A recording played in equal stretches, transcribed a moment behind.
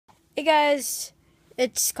Hey guys,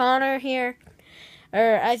 it's Connor here, or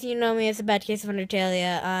as you know me, it's a bad case of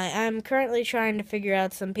Undertale. I'm currently trying to figure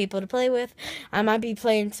out some people to play with. I might be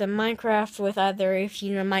playing some Minecraft with either if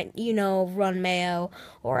run Mayo,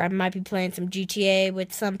 or I might be playing some GTA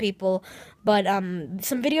with some people. But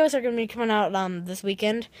some videos are gonna be coming out this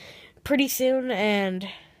weekend, pretty soon, and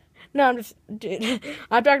no, dude,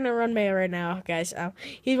 I'm talking to Run Mayo right now, guys.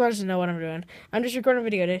 He wants to know what I'm doing. I'm just recording a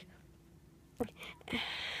video, dude.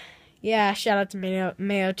 Yeah, shout out to Mayo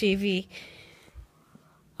Tv.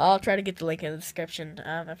 I'll try to get the link in the description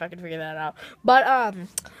if I can figure that out. But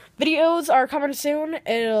videos are coming soon.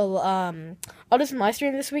 I'll do some live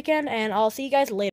stream this weekend, and I'll see you guys later.